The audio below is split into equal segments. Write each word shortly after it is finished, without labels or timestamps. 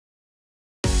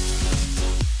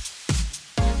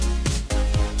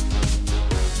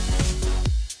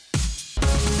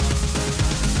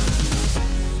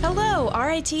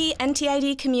RIT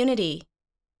NTID community.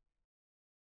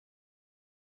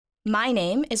 My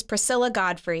name is Priscilla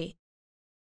Godfrey,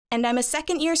 and I'm a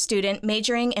second-year student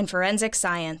majoring in forensic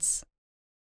science.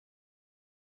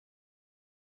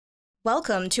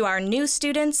 Welcome to our new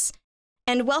students,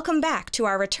 and welcome back to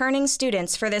our returning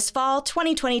students for this fall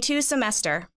 2022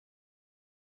 semester.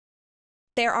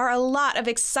 There are a lot of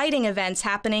exciting events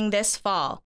happening this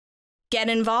fall. Get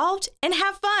involved and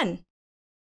have fun!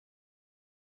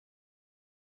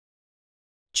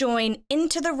 Join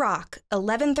Into the Rock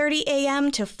 11:30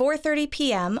 a.m. to 4:30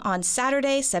 p.m. on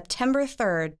Saturday, September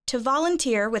 3rd to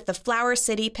volunteer with the Flower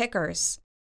City Pickers.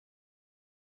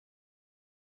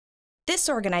 This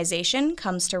organization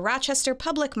comes to Rochester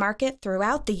Public Market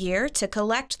throughout the year to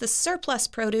collect the surplus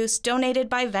produce donated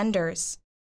by vendors.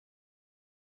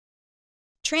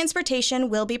 Transportation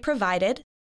will be provided,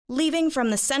 leaving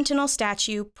from the Sentinel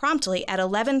Statue promptly at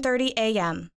 11:30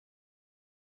 a.m.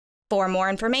 For more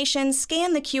information,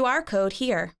 scan the QR code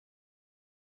here.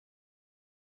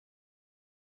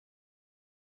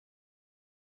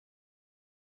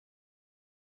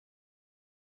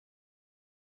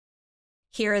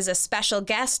 Here is a special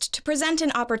guest to present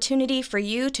an opportunity for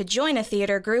you to join a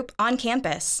theater group on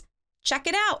campus. Check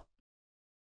it out!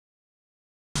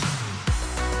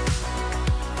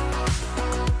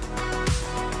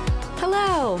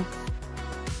 Hello!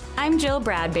 I'm Jill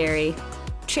Bradbury,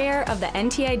 Chair of the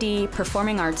NTID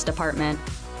Performing Arts Department,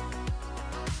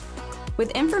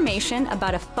 with information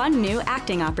about a fun new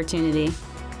acting opportunity.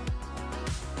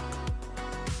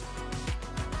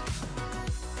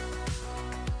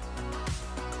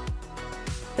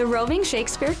 The Roving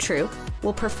Shakespeare Troupe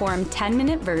will perform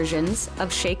 10-minute versions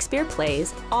of Shakespeare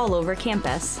plays all over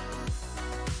campus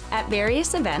at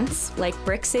various events like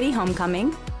Brick City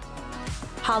Homecoming,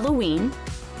 Halloween,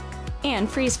 and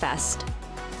Freeze Fest.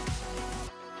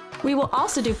 We will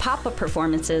also do pop-up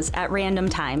performances at random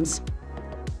times.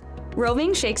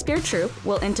 Roving Shakespeare Troupe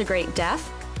will integrate deaf,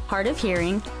 hard of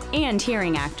hearing, and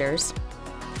hearing actors.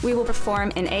 We will perform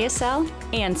in ASL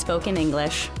and spoken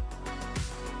English.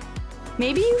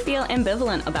 Maybe you feel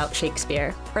ambivalent about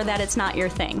Shakespeare, or that it's not your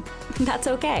thing. That's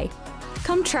okay.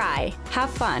 Come try, have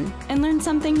fun, and learn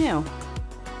something new.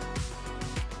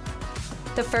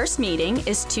 The first meeting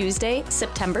is Tuesday,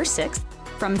 September 6th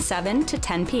from 7 to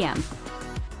 10 p.m.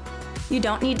 You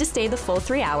don't need to stay the full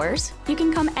 3 hours. You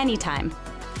can come anytime.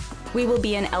 We will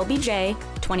be in LBJ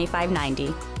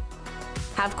 2590.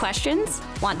 Have questions?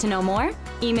 Want to know more?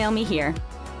 Email me here.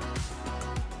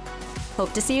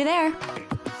 Hope to see you there.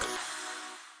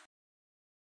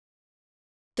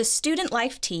 The Student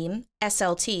Life Team,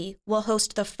 SLT, will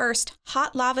host the first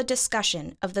Hot Lava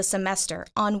discussion of the semester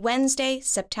on Wednesday,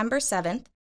 September 7th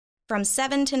from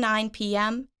 7 to 9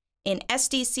 p.m. in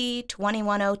SDC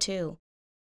 2102.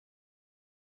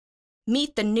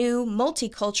 Meet the new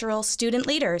multicultural student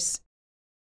leaders.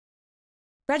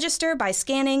 Register by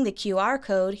scanning the QR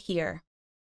code here.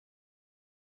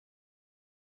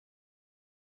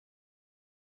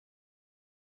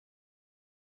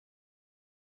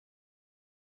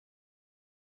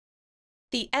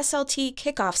 The SLT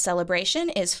kickoff celebration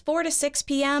is 4 to 6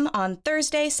 p.m. on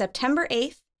Thursday, September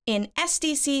 8th in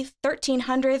SDC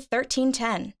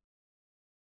 1300-1310.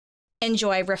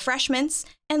 Enjoy refreshments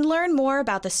and learn more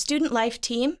about the Student Life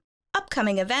Team,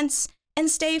 upcoming events, and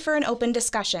stay for an open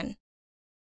discussion.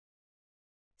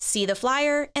 See the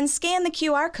flyer and scan the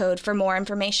QR code for more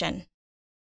information.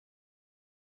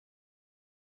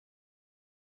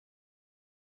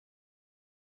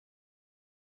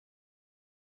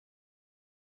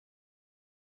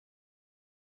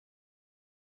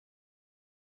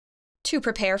 To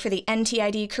prepare for the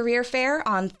NTID Career Fair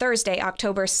on Thursday,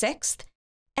 October 6th,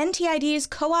 NTID's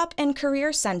Co-op and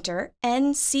Career Center,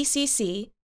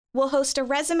 NCCC, will host a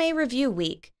Resume Review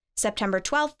Week, September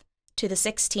 12th to the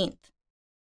 16th.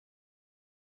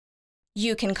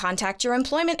 You can contact your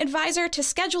employment advisor to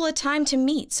schedule a time to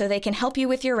meet so they can help you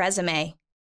with your resume.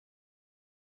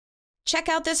 Check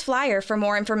out this flyer for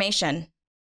more information.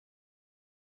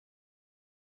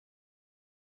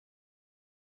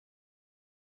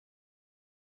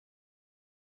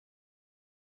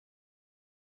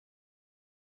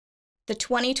 The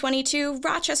 2022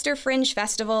 Rochester Fringe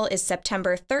Festival is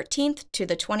September 13th to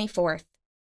the 24th.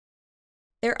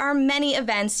 There are many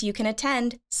events you can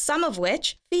attend, some of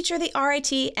which feature the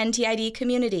RIT NTID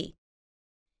community,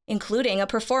 including a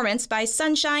performance by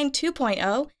Sunshine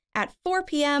 2.0 at 4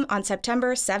 p.m. on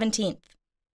September 17th.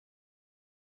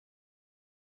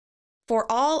 For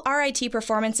all RIT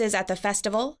performances at the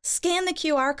festival, scan the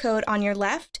QR code on your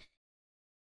left.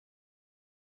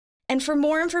 And for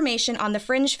more information on the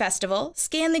Fringe Festival,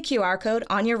 scan the QR code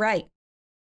on your right.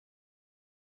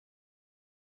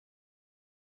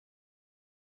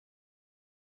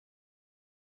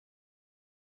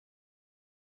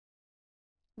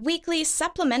 Weekly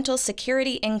Supplemental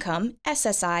Security Income,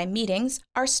 SSI, meetings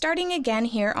are starting again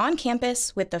here on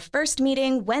campus with the first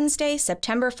meeting Wednesday,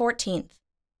 September 14th.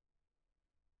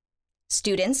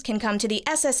 Students can come to the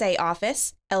SSA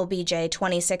office, LBJ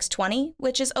 2620,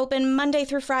 which is open Monday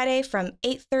through Friday from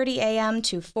 8:30 a.m.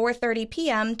 to 4:30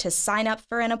 p.m. to sign up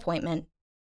for an appointment.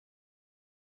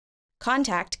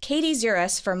 Contact Katie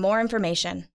Zuras for more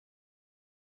information.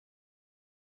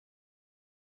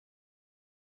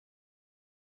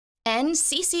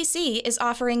 NCCC is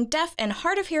offering deaf and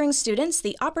hard of hearing students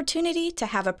the opportunity to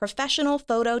have a professional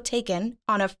photo taken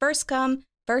on a first-come,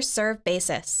 first-served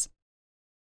basis.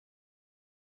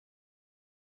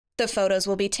 The photos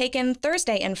will be taken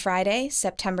Thursday and Friday,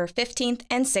 September 15th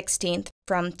and 16th,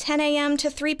 from 10 a.m.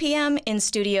 to 3 p.m. in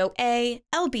Studio A,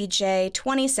 LBJ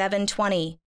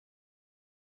 2720.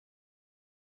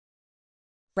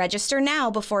 Register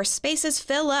now before spaces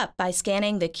fill up by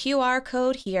scanning the QR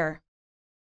code here.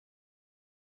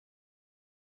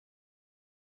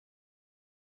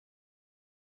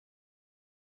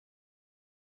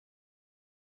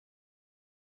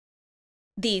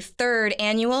 The third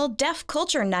annual Deaf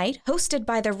Culture Night, hosted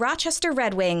by the Rochester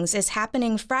Red Wings, is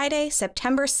happening Friday,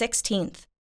 September 16th.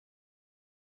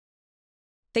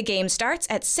 The game starts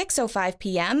at 6:05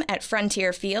 p.m. at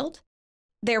Frontier Field.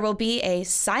 There will be a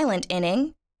silent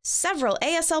inning, several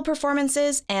ASL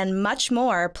performances, and much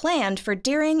more planned for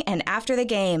during and after the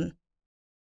game.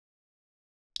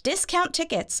 Discount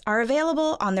tickets are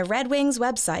available on the Red Wings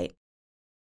website.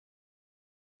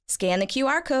 Scan the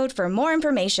QR code for more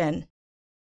information.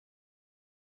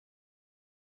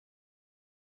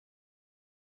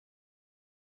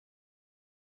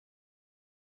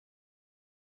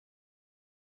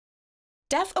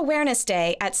 Deaf Awareness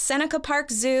Day at Seneca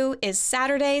Park Zoo is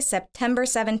Saturday, September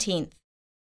 17th.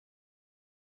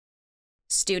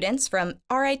 Students from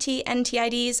RIT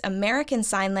NTID's American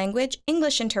Sign Language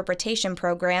English Interpretation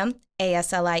Program,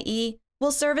 ASLIE,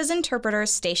 will serve as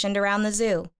interpreters stationed around the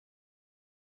zoo.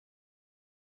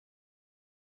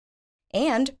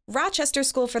 And Rochester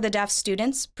School for the Deaf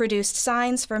students produced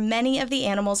signs for many of the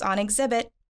animals on exhibit,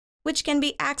 which can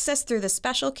be accessed through the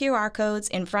special QR codes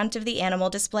in front of the animal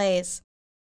displays.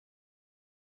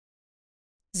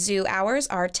 Zoo hours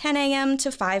are 10 a.m. to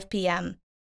 5 p.m.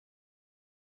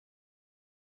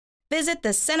 Visit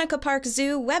the Seneca Park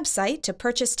Zoo website to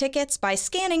purchase tickets by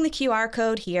scanning the QR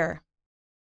code here.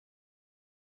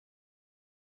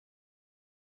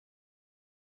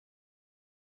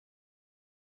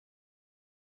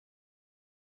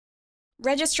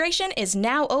 Registration is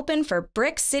now open for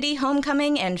Brick City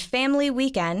Homecoming and Family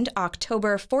Weekend,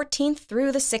 October 14th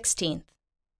through the 16th.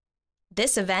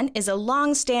 This event is a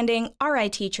long-standing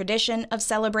RIT tradition of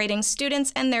celebrating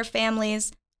students and their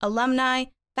families, alumni,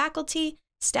 faculty,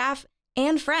 staff,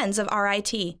 and friends of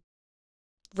RIT.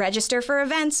 Register for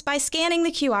events by scanning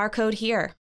the QR code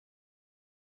here.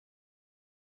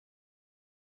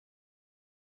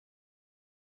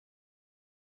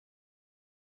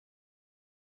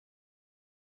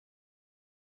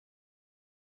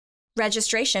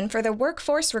 Registration for the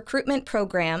Workforce Recruitment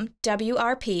Program,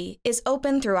 WRP, is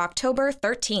open through October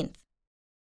 13th.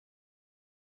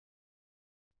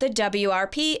 The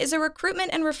WRP is a recruitment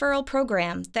and referral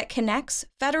program that connects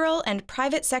federal and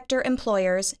private sector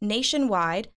employers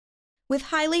nationwide with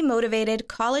highly motivated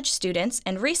college students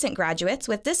and recent graduates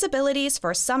with disabilities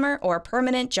for summer or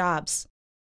permanent jobs.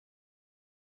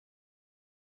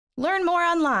 Learn more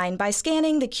online by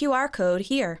scanning the QR code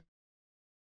here.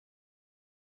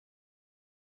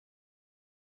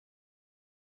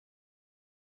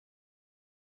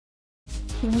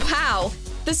 Wow!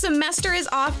 The semester is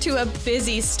off to a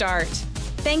busy start.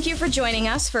 Thank you for joining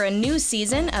us for a new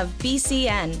season of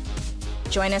BCN.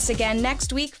 Join us again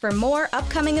next week for more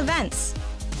upcoming events.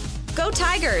 Go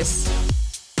Tigers!